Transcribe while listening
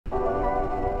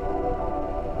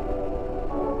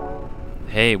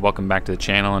Hey, welcome back to the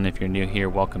channel, and if you're new here,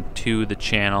 welcome to the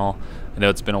channel. I know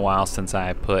it's been a while since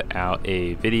I put out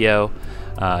a video.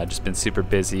 Just been super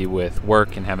busy with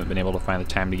work and haven't been able to find the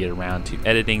time to get around to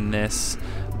editing this.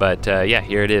 But yeah,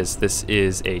 here it is. This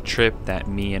is a trip that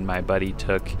me and my buddy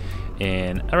took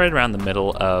in right around the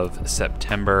middle of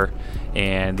September,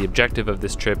 and the objective of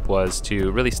this trip was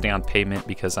to really stay on pavement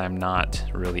because I'm not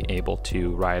really able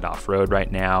to ride off-road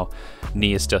right now.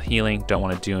 Knee is still healing, don't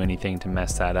want to do anything to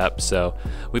mess that up, so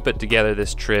we put together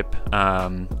this trip,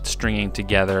 stringing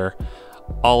together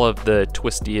all of the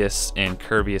twistiest and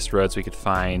curviest roads we could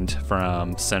find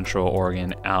from central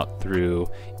Oregon out through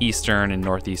eastern and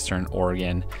northeastern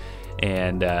Oregon.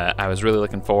 And I was really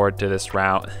looking forward to this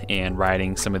route and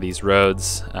riding some of these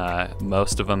roads.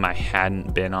 Most of them I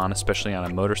hadn't been on, especially on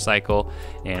a motorcycle,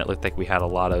 and it looked like we had a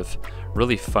lot of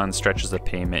really fun stretches of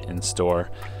pavement in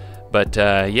store. But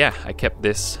yeah, I kept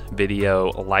this video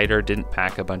lighter, didn't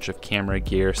pack a bunch of camera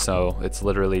gear, so it's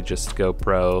literally just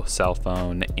GoPro, cell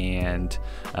phone, and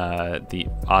the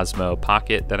Osmo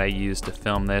Pocket that I used to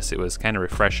film this. It was kind of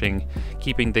refreshing,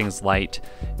 keeping things light,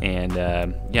 and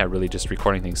yeah, really just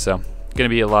recording things. So gonna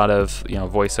be a lot of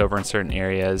voiceover in certain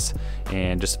areas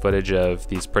and just footage of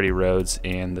these pretty roads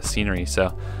and the scenery.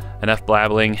 So enough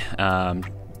blabbling.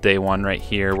 Day one right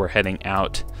here, we're heading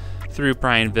out through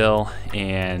Prineville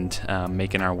and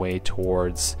making our way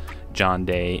towards John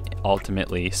Day,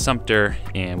 ultimately Sumter,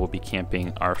 and we'll be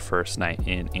camping our first night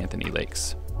in Anthony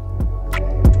Lakes.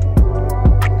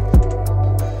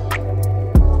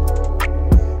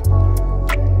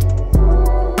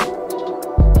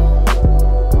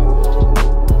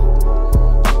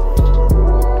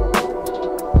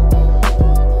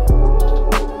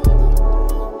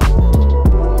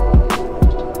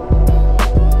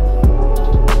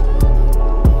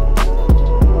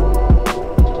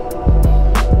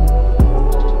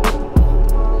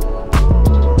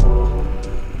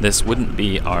 This wouldn't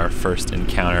be our first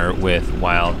encounter with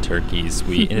wild turkeys.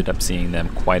 We ended up seeing them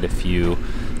quite a few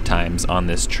times on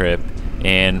this trip,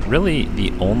 and really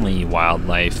the only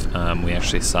wildlife we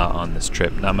actually saw on this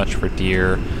trip. Not much for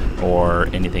deer or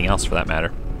anything else for that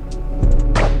matter.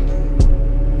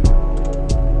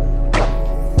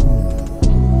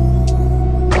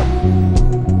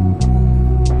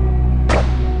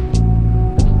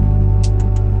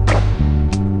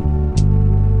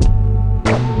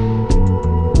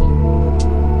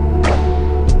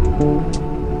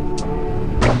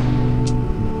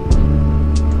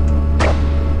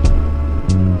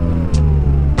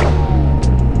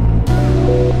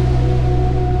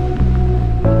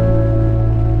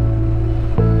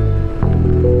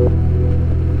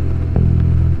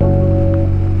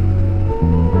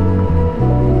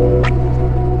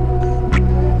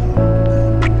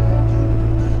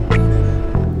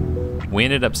 We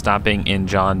ended up stopping in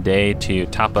John Day to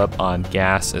top up on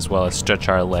gas as well as stretch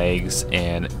our legs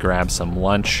and grab some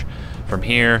lunch. From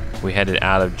here, we headed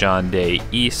out of John Day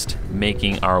east,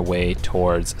 making our way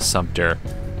towards Sumter.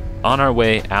 On our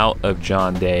way out of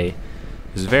John Day,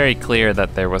 it was very clear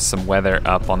that there was some weather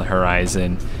up on the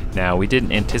horizon. Now, we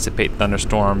didn't anticipate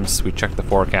thunderstorms. We checked the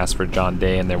forecast for John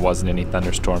Day and there wasn't any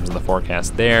thunderstorms in the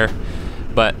forecast there.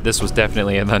 But this was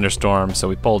definitely a thunderstorm, so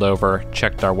we pulled over,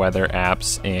 checked our weather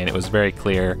apps, and it was very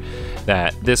clear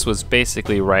that this was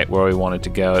basically right where we wanted to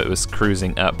go. It was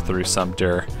cruising up through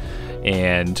Sumter,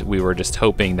 and we were just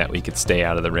hoping that we could stay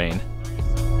out of the rain.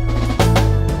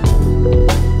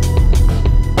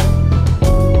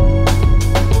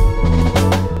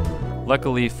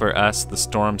 Luckily for us, the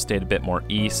storm stayed a bit more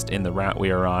east, and the route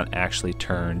we were on actually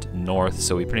turned north,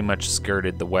 so we pretty much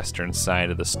skirted the western side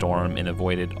of the storm and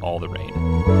avoided all the rain.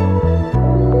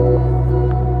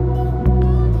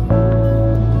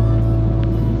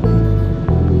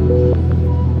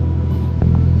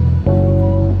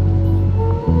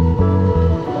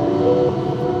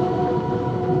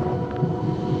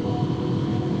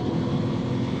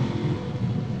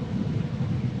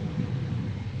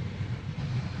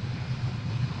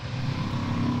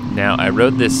 Now, I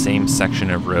rode this same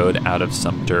section of road out of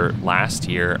Sumter last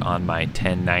year on my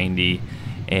 1090,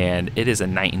 and it is a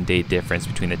night and day difference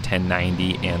between the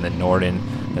 1090 and the Norden.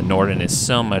 The Norden is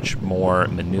so much more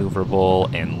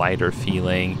maneuverable and lighter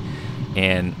feeling,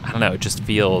 and I don't know, it just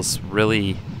feels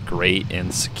really great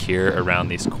and secure around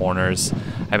these corners.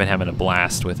 I've been having a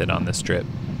blast with it on this trip.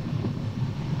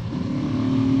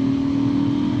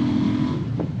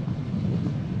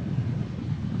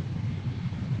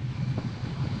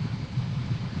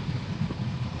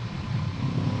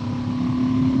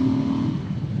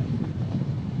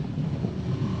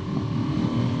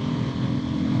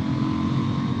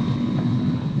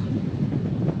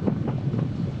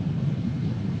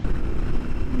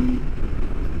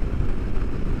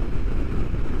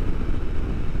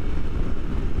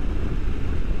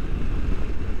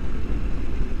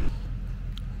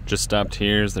 Just stopped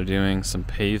here as they're doing some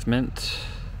pavement.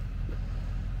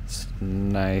 It's a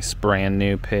nice brand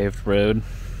new paved road.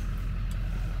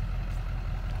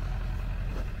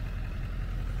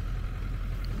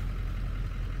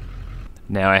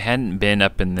 Now, I hadn't been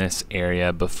up in this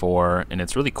area before, and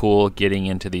it's really cool getting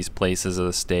into these places of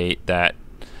the state that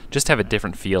just have a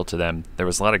different feel to them. There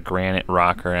was a lot of granite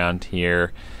rock around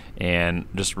here and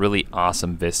just really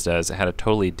awesome vistas. It had a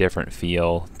totally different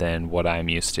feel than what I'm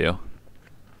used to.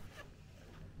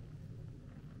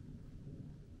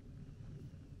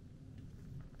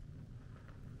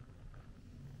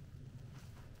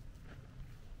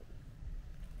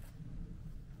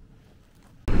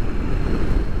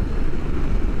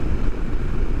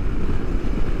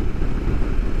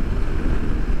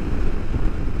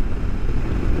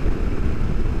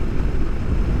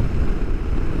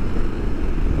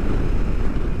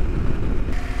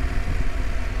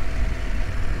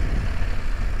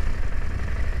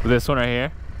 This one right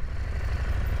here?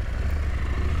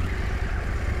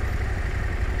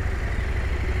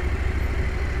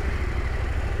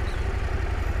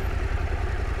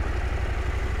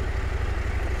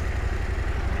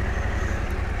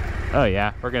 Oh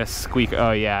yeah, we're gonna squeak.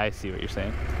 Oh yeah, I see what you're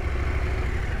saying.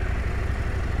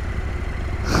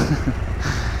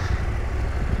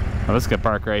 Well, this could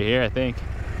park right here, I think.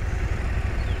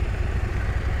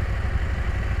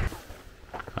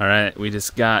 All right, we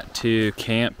just got to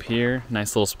camp here.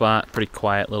 Nice little spot, pretty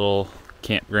quiet little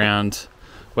campground.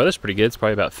 Weather's pretty good. It's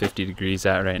probably about 50 degrees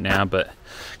out right now, but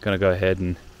gonna go ahead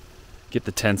and get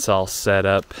the tents all set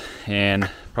up and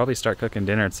probably start cooking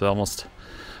dinner. It's almost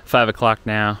 5 o'clock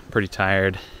now, pretty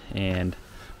tired, and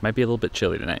might be a little bit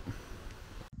chilly tonight.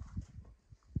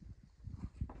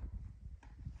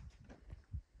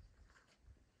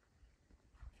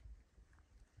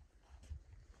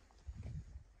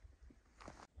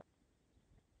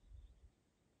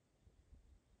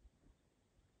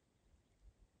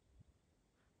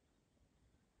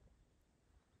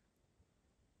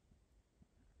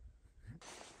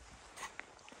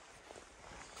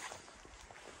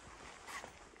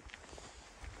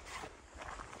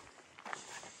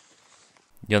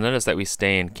 You'll notice that we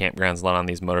stay in campgrounds a lot on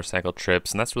these motorcycle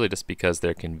trips, and that's really just because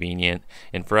they're convenient.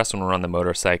 And for us, when we're on the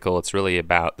motorcycle, it's really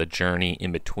about the journey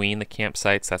in between the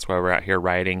campsites. That's why we're out here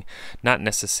riding, not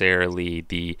necessarily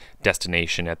the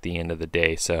destination at the end of the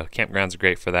day. So campgrounds are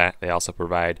great for that. They also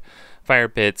provide fire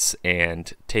pits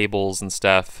and tables and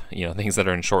stuff, you know, things that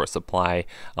are in short supply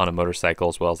on a motorcycle,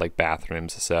 as well as like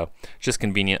bathrooms. So it's just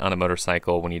convenient on a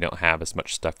motorcycle when you don't have as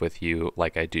much stuff with you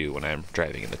like I do when I'm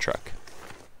driving in the truck.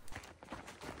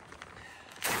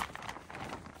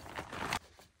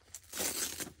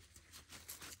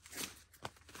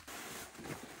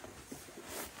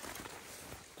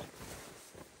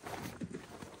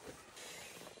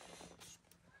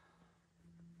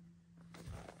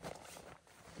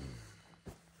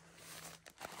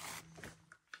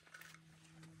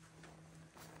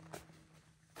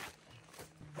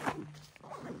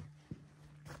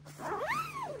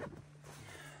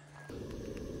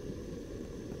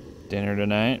 Dinner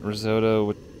tonight, risotto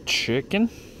with chicken.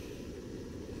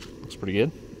 Looks pretty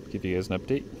good. Give you guys an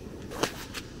update.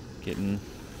 Getting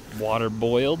water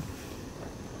boiled.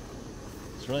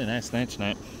 It's a really nice night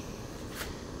tonight.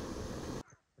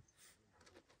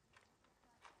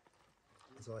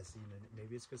 That's all I see.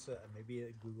 Maybe it's because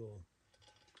maybe Google.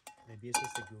 Maybe it's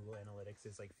just the Google Analytics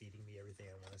is like feeding me everything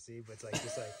I want to see. But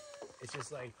it's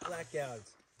just like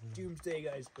blackouts, doomsday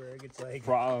iceberg. It's like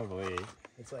probably.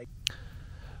 It's like.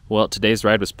 Well, today's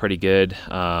ride was pretty good.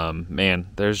 Man,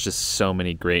 there's just so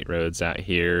many great roads out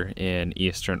here in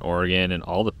Eastern Oregon, and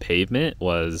all the pavement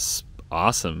was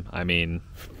awesome. I mean,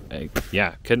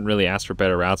 yeah, couldn't really ask for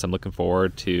better routes. I'm looking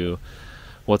forward to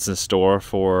what's in store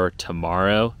for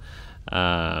tomorrow.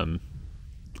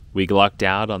 We lucked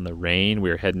out on the rain. We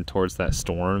were heading towards that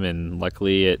storm, and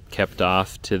luckily it kept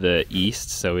off to the east,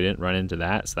 so we didn't run into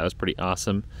that, so that was pretty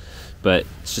awesome. But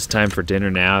it's just time for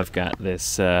dinner now. I've got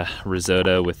this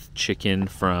risotto with chicken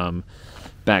from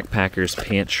Backpacker's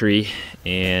Pantry,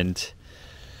 and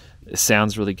it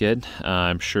sounds really good.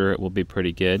 I'm sure it will be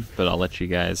pretty good, but I'll let you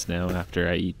guys know after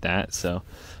I eat that. So,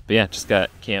 but yeah, just got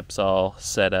camps all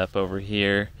set up over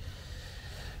here,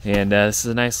 and this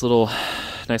is a nice little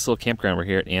campground. We're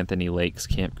here at Anthony Lakes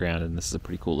Campground, and this is a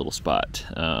pretty cool little spot.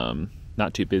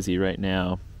 Not too busy right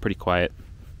now, pretty quiet.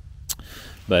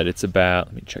 But it's about,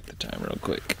 let me check the time real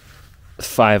quick,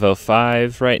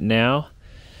 5:05 right now.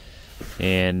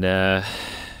 And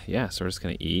yeah, so we're just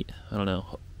going to eat. I don't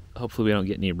know. Hopefully we don't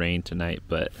get any rain tonight,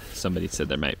 but somebody said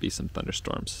there might be some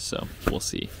thunderstorms, so we'll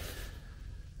see.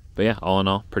 But But yeah, all in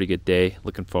all, pretty good day.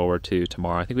 Looking forward to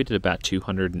tomorrow. I think we did about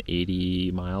 280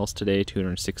 miles today,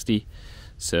 260.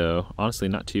 So honestly,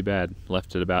 not too bad.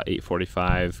 Left at about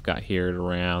 8:45, got here at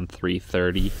around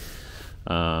 3:30.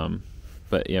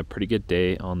 But yeah, pretty good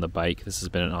day on the bike. This has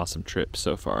been an awesome trip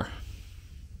so far.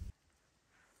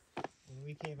 When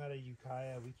we came out of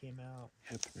Ukiah, we came out.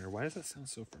 Hepner, why does that sound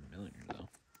so familiar though?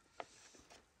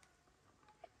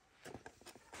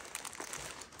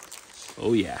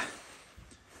 Oh yeah.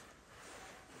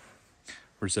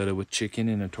 Risotto with chicken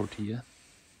and a tortilla.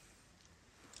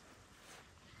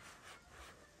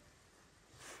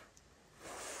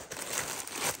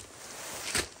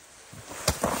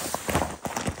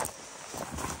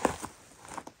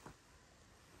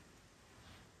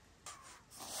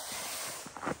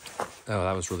 Oh,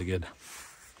 that was really good.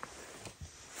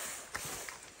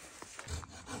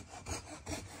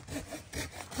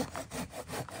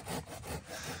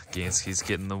 Gansky's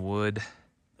getting the wood.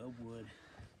 The wood.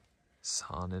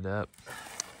 Sawing it up.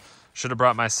 Should have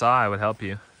brought my saw, I would help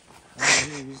you.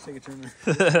 You just take a turn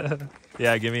there.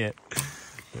 Yeah, give me it.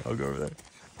 I'll go over there.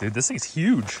 Dude, this thing's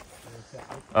huge.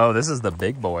 Oh, this is the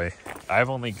big boy. I've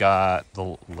only got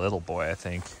the little boy, I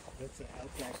think. That's the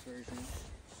Outcast version.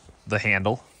 The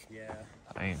handle. Yeah.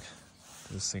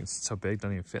 This thing's so big,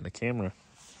 don't even fit in the camera.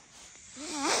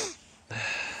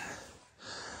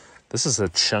 This is a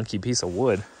chunky piece of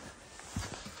wood.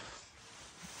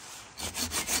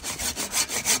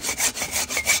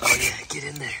 Oh yeah, get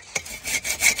in there.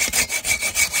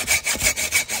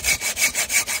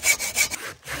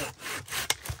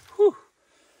 Whew.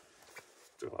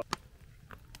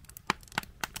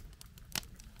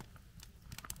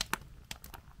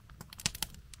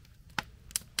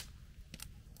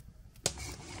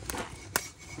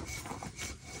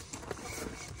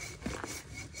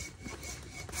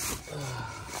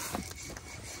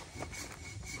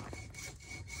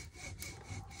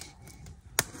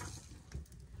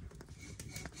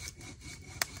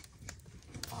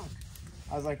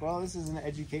 I was like, well, this is an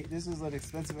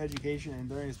expensive education and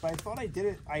endurance. But I thought I did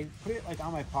it. I put it like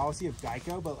on my policy of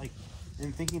Geico, but like,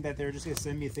 and thinking that they were just gonna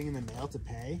send me a thing in the mail to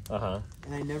pay.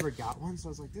 And I never got one, so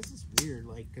I was like, this is weird.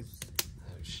 Like, cause.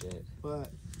 Oh shit.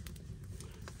 But.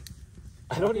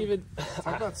 I don't even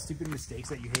talk about stupid mistakes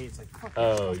that you hate. It's like, fuck,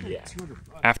 oh yeah. $200.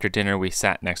 After dinner, we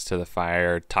sat next to the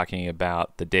fire talking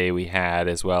about the day we had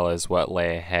as well as what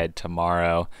lay ahead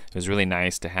tomorrow. It was really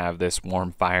nice to have this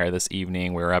warm fire this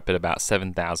evening. We were up at about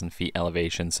 7,000 feet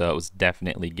elevation, so it was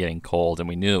definitely getting cold, and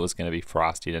we knew it was going to be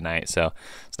frosty tonight. So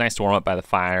it's nice to warm up by the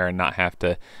fire and not have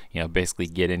to, basically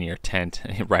get in your tent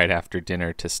right after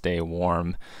dinner to stay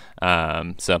warm.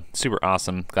 So super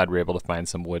awesome. Glad we were able to find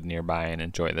some wood nearby and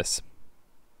enjoy this.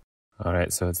 All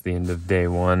right, so it's the end of day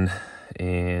one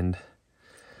and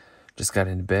just got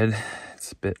into bed.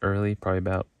 It's a bit early, probably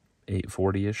about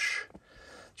 8:40-ish.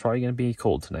 It's probably gonna be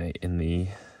cold tonight in the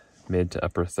mid to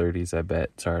upper 30s, I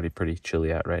bet. It's already pretty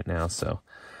chilly out right now, so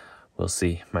we'll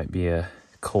see. Might be a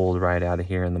cold ride out of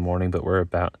here in the morning, but we're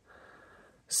about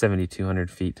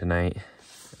 7,200 feet tonight.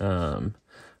 So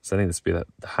I think this will be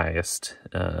the highest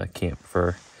camp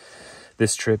for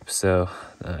this trip, so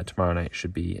tomorrow night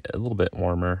should be a little bit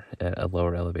warmer at a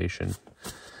lower elevation.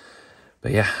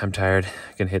 But yeah, I'm tired.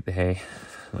 Gonna hit the hay.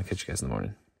 I'll catch you guys in the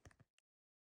morning.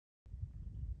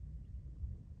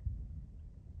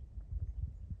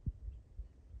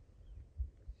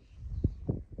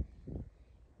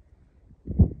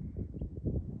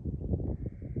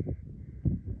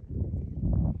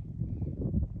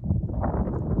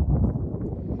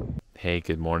 Hey,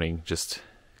 good morning. Just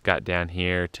got down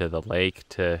here to the lake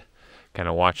to kind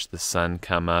of watch the sun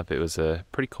come up. It was a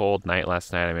pretty cold night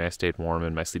last night. I mean, I stayed warm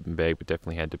in my sleeping bag, but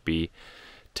definitely had to be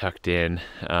tucked in.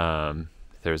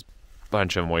 There's a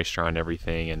bunch of moisture on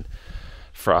everything and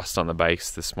frost on the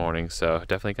bikes this morning, so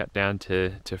definitely got down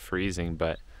to freezing,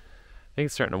 but I think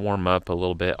it's starting to warm up a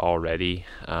little bit already.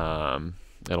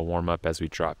 It'll warm up as we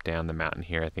drop down the mountain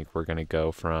here. I think we're going to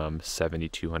go from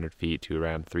 7,200 feet to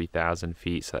around 3,000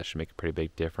 feet, so that should make a pretty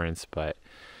big difference. But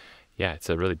yeah, it's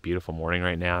a really beautiful morning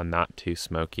right now, not too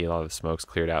smoky. A lot of the smoke's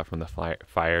cleared out from the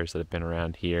fires that have been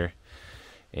around here,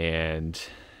 and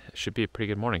it should be a pretty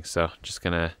good morning. So just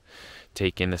going to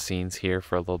take in the scenes here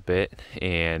for a little bit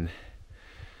and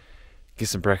get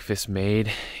some breakfast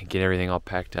made, get everything all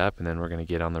packed up, and then we're going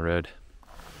to get on the road.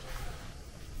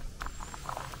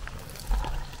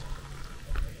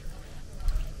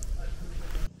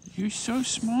 You're so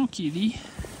small, kitty.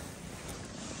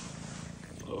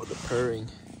 Oh, the purring.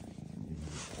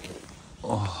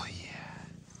 Oh, yeah.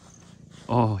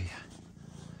 Oh, yeah.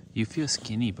 You feel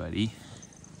skinny, buddy.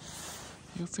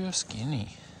 You feel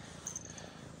skinny.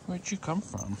 Where'd you come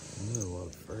from? There's a lot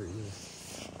of fur.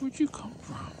 Where'd you come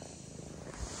from?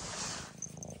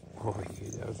 Oh, yeah,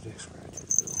 that was Dick Scratcher.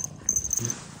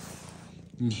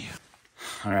 Yeah.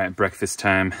 All right, breakfast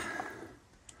time.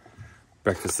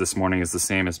 Breakfast this morning is the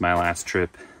same as my last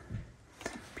trip.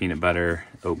 Peanut butter,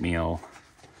 oatmeal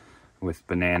with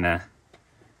banana.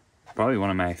 Probably one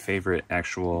of my favorite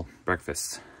actual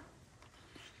breakfasts.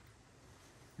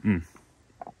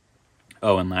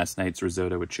 Oh, and last night's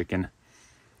risotto with chicken.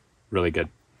 Really good.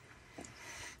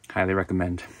 Highly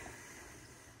recommend.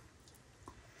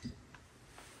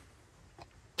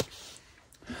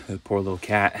 The poor little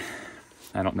cat.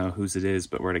 I don't know whose it is,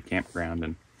 but we're at a campground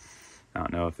and I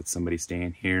don't know if it's somebody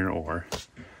staying here or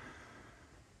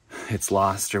it's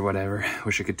lost or whatever.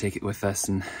 Wish I could take it with us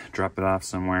and drop it off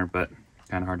somewhere, but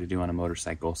kind of hard to do on a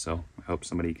motorcycle. So I hope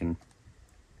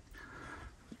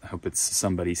it's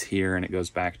somebody's here and it goes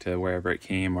back to wherever it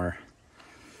came or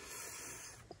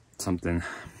something.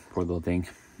 Poor little thing.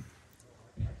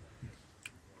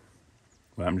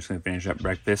 Well, I'm just gonna finish up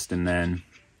breakfast and then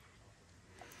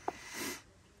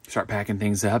start packing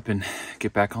things up and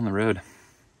get back on the road.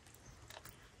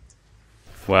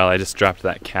 Well, I just dropped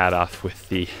that cat off with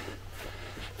the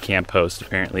camp host.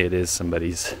 Apparently it is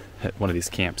somebody's at one of these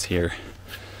camps here.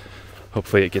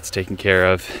 Hopefully it gets taken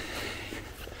care of.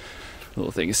 The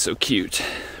little thing is so cute.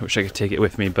 I wish I could take it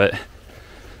with me, but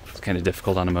it's kind of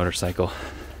difficult on a motorcycle.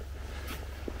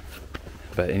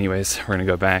 But anyways, we're gonna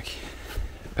go back,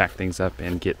 pack things up,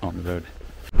 and get on the road.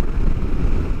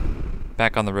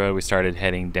 Back on the road, we started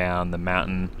heading down the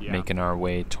mountain, making our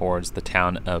way towards the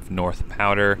town of North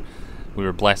Powder. We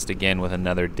were blessed again with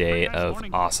another day of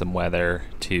awesome weather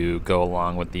to go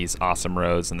along with these awesome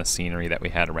roads and the scenery that we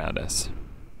had around us.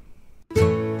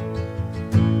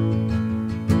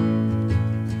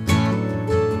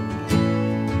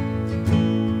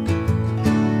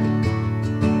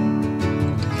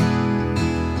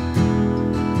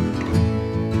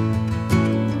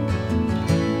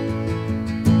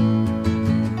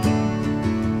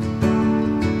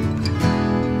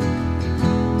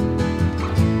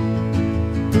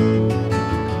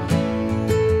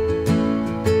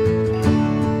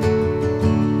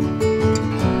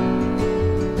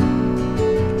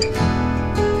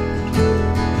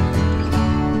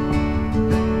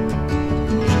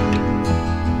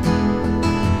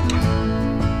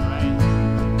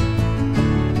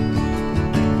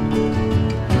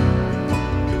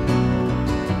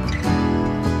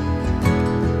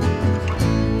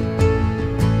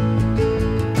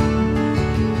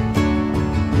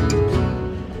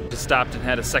 Stopped and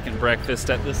had a second breakfast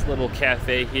at this little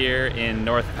cafe here in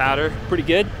North Powder. Pretty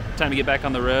good. Time to get back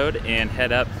on the road and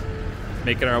head up,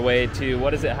 making our way to,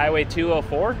 what is it, Highway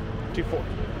 204?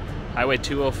 Highway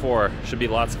 204. Should be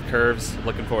lots of curves.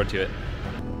 Looking forward to it.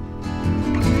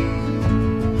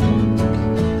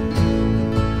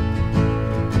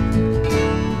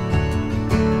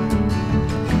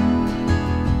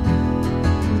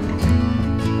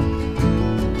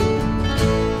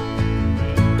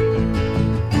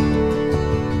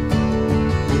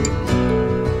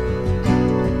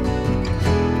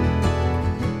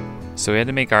 So we had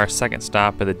to make our second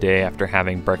stop of the day after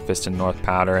having breakfast in North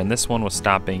Powder, and this one was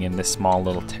stopping in this small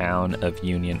little town of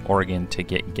Union, Oregon to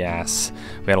get gas.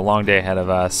 We had a long day ahead of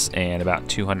us and about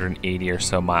 280 or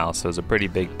so miles, so it was a pretty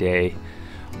big day.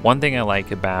 One thing I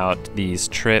like about these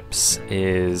trips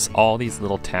is all these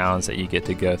little towns that you get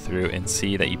to go through and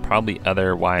see that you probably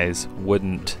otherwise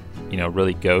wouldn't,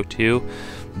 really go to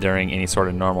during any sort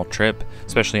of normal trip,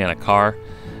 especially in a car.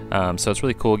 So it's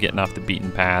really cool getting off the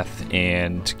beaten path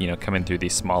and, coming through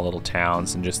these small little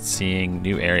towns and just seeing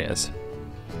new areas.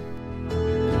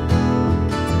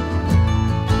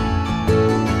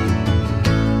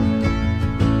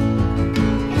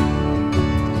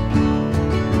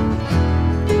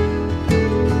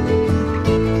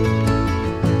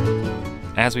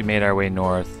 As we made our way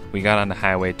north, we got onto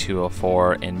Highway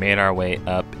 204 and made our way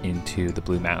up into the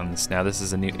Blue Mountains. Now this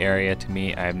is a new area to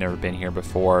me. I've never been here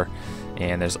before,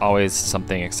 and there's always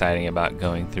something exciting about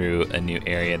going through a new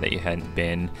area that you hadn't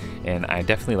been, and I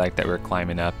definitely like that we're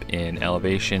climbing up in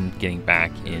elevation, getting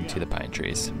back into the pine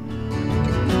trees.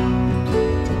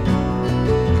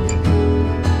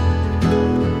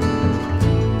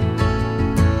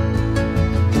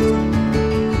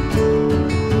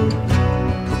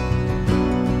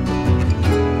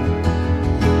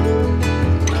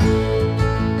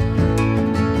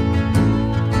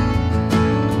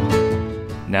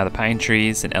 Now Now the pine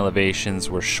trees and elevations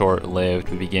were short-lived.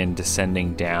 We began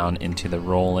descending down into the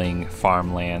rolling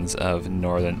farmlands of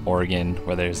northern Oregon,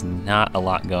 where there's not a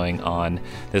lot going on.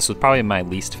 This was probably my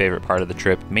least favorite part of the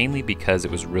trip, mainly because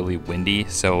it was really windy,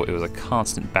 so it was a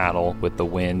constant battle with the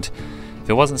wind.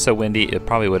 If it wasn't so windy, it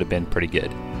probably would have been pretty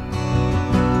good.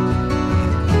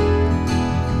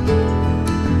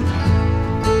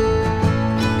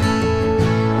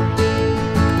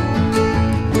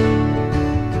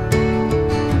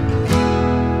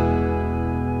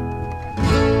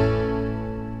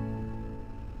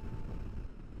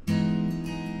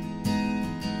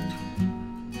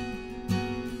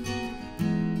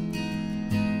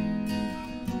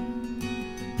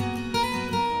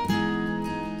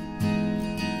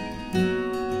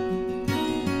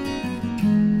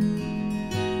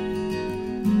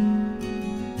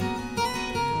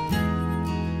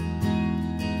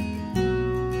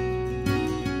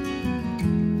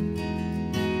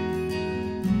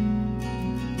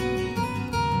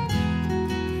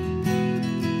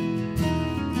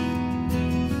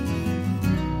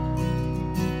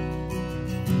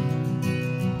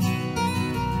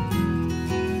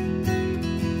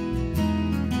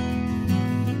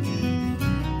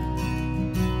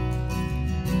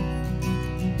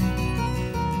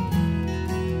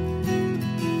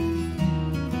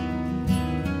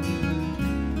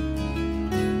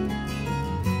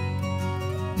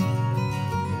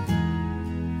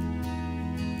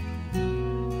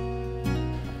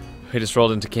 We just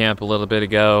rolled into camp a little bit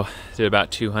ago, did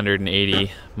about 280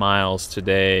 miles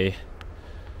today.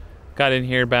 Got in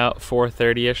here about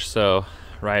 4:30ish, so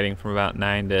riding from about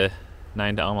 9 to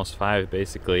almost 5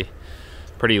 basically.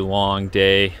 Pretty long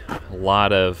day, a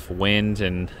lot of wind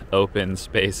and open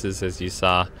spaces as you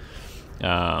saw.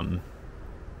 And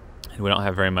we don't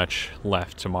have very much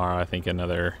left tomorrow, I think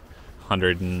another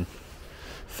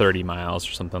 130 miles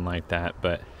or something like that,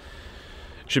 but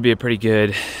should be a pretty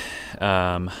good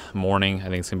morning. I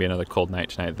think it's gonna be another cold night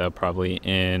tonight though, probably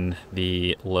in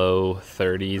the low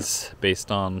 30s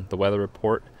based on the weather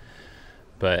report,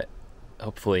 but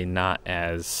hopefully not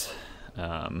as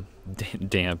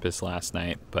damp as last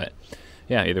night. But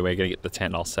yeah, either way, gotta get the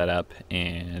tent all set up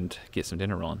and get some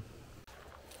dinner rolling.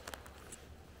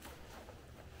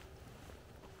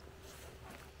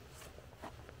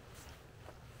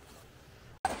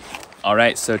 All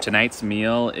right, so tonight's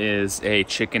meal is a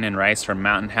chicken and rice from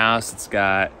Mountain House. It's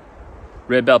got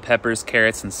red bell peppers,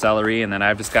 carrots, and celery, and then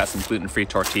I've just got some gluten-free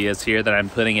tortillas here that I'm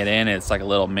putting it in. It's like a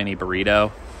little mini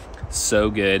burrito.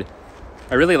 So good.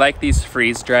 I really like these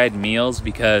freeze-dried meals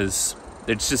because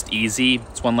it's just easy.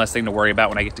 It's one less thing to worry about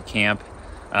when I get to camp.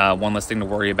 One less thing to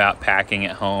worry about packing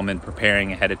at home and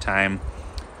preparing ahead of time.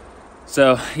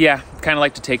 So yeah, kind of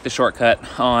like to take the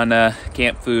shortcut on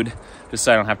camp food just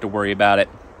so I don't have to worry about it.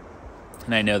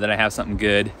 And I know that I have something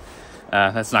good.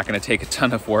 That's not going to take a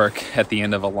ton of work at the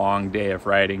end of a long day of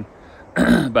riding.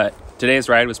 But today's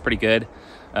ride was pretty good.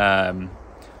 I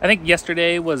think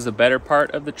yesterday was a better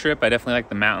part of the trip. I definitely like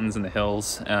the mountains and the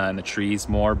hills and the trees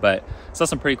more, but saw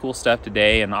some pretty cool stuff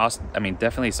today. And also, I mean,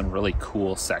 definitely some really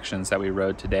cool sections that we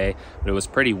rode today, but it was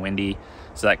pretty windy,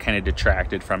 so that kind of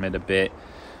detracted from it a bit.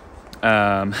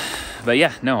 But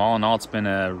yeah, no, all in all, it's been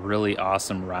a really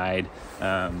awesome ride.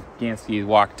 Gansky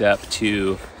walked up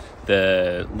to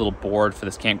the little board for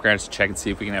this campground to check and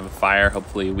see if we can have a fire.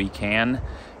 Hopefully we can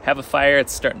have a fire.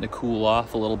 It's starting to cool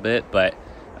off a little bit, but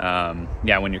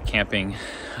yeah, when you're camping,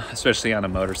 especially on a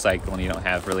motorcycle and you don't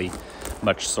have really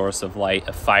much source of light,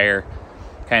 a fire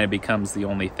kind of becomes the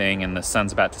only thing. And the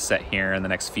sun's about to set here in the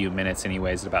next few minutes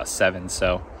anyways at about 7,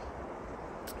 so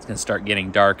it's gonna start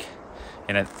getting dark.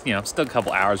 And it's, you know, still a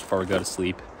couple hours before we go to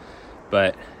sleep.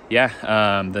 But yeah,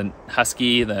 the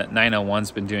Husky, the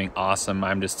 901's been doing awesome.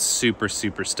 I'm just super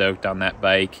stoked on that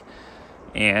bike.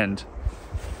 And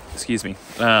excuse me,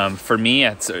 for me,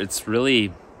 it's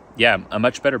really, yeah, a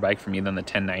much better bike for me than the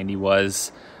 1090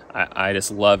 was. I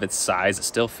just love its size. It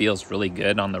still feels really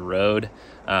good on the road.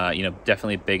 You know,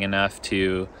 definitely big enough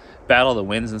to battle the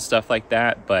winds and stuff like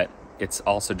that, but it's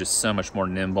also just so much more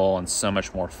nimble and so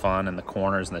much more fun in the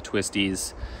corners and the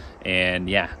twisties. And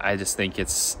yeah, I just think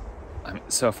it's, I mean,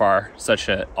 so far such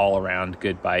an all-around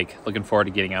good bike. Looking forward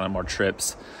to getting out on more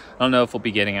trips. I don't know if we'll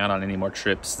be getting out on any more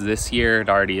trips this year. It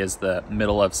already is the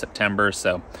middle of September,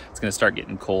 so it's going to start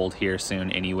getting cold here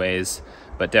soon anyways,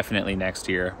 but definitely next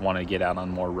year want to get out on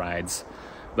more rides.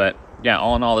 But yeah,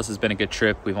 all in all, this has been a good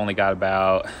trip. We've only got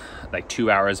about like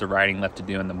 2 hours of riding left to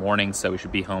do in the morning, so we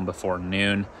should be home before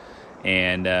noon.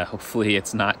 And hopefully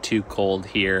it's not too cold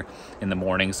here in the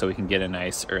morning so we can get a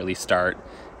nice early start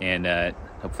and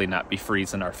hopefully not be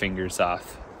freezing our fingers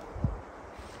off.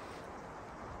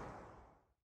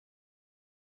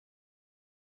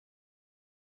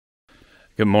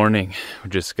 Good morning. We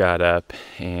just got up,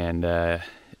 and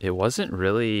it wasn't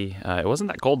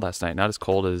that cold last night. Not as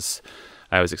cold as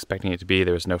I was expecting it to be.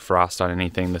 There was no frost on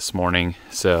anything this morning,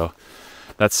 so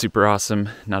that's super awesome.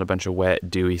 Not a bunch of wet,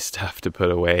 dewy stuff to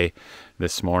put away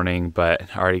this morning,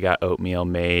 but I already got oatmeal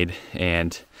made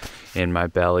and in my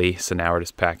belly, so now we're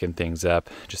just packing things up.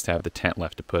 Just have the tent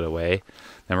left to put away.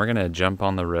 Then we're gonna jump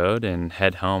on the road and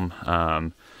head home.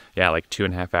 Like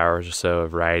 2.5 hours or so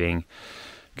of riding.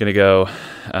 Gonna go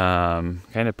kind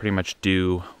of pretty much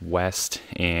due west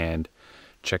and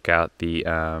check out the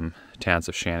towns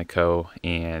of Shaniko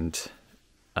and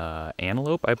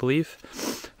Antelope, I believe,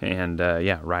 and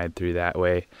ride through that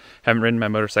way. Haven't ridden my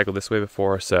motorcycle this way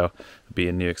before, so it'll be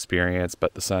a new experience,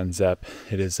 but the sun's up.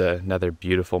 It is another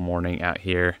beautiful morning out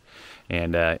here,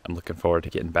 and I'm looking forward to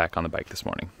getting back on the bike this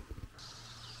morning.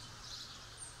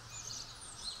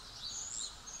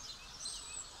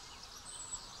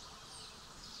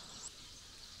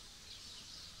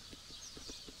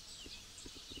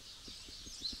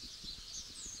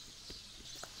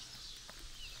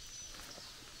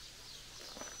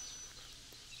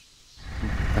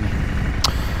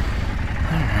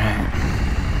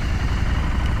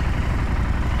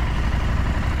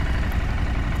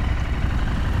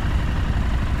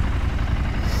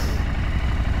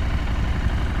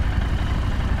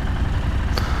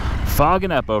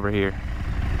 Fogging up over here.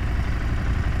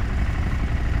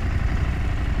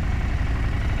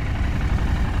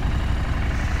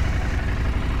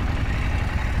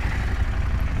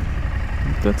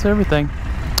 That's everything.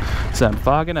 So I'm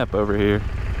fogging up over here.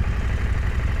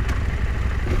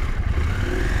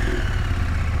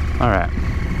 All right.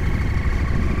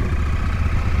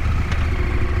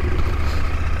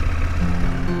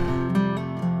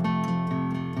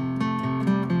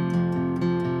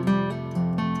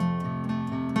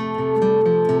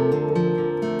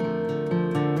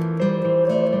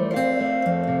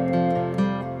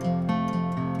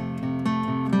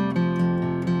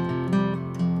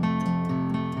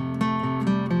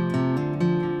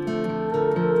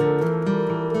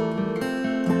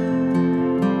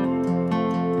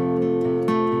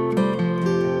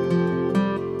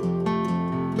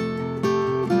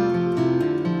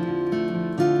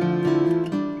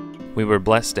 We were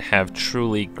blessed to have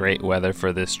truly great weather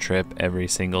for this trip every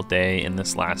single day, and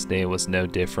this last day was no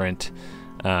different.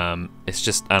 It's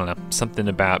just, I don't know, something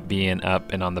about being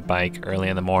up and on the bike early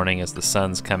in the morning as the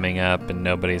sun's coming up and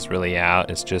nobody's really out.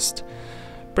 It's just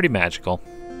pretty magical.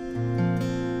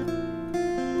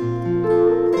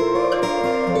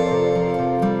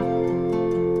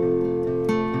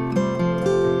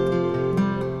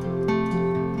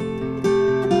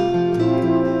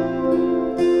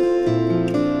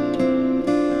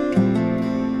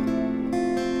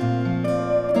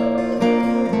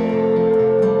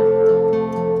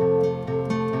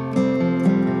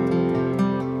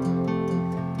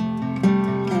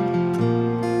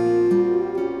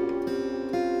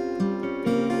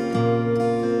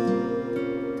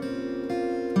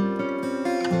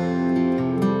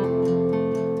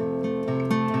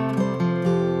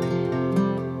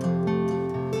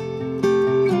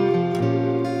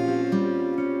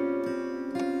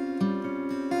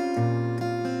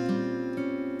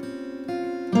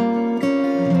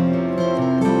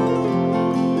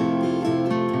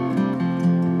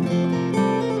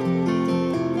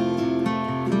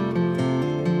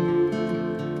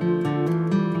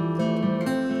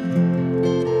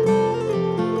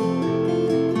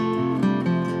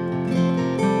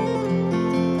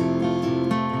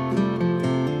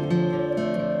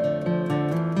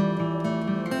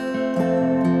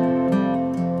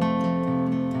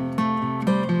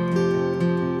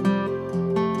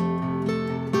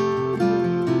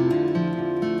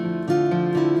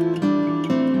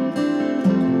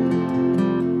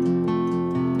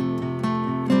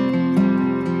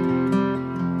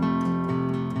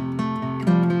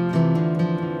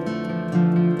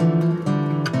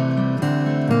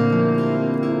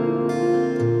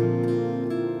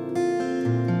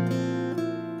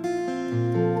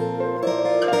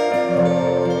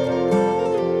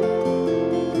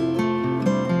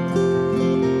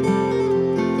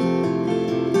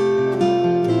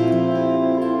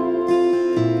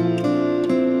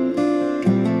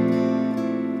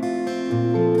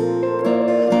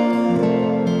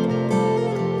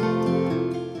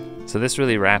 So this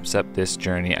really wraps up this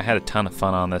journey. I had a ton of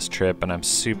fun on this trip, and I'm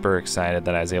super excited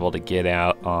that I was able to get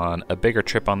out on a bigger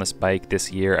trip on this bike this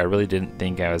year. I really didn't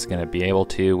think I was going to be able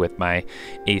to with my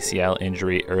ACL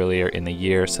injury earlier in the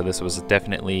year, so this was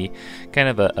definitely kind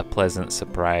of a pleasant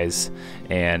surprise,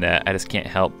 and I just can't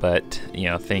help but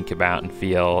think about and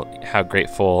feel how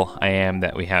grateful I am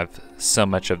that we have so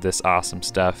much of this awesome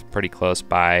stuff pretty close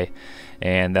by,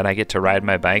 and that I get to ride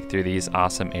my bike through these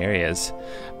awesome areas.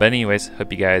 But anyways,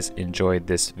 hope you guys enjoyed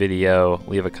this video.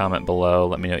 Leave a comment below,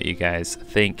 let me know what you guys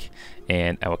think,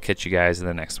 and I will catch you guys in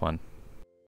the next one.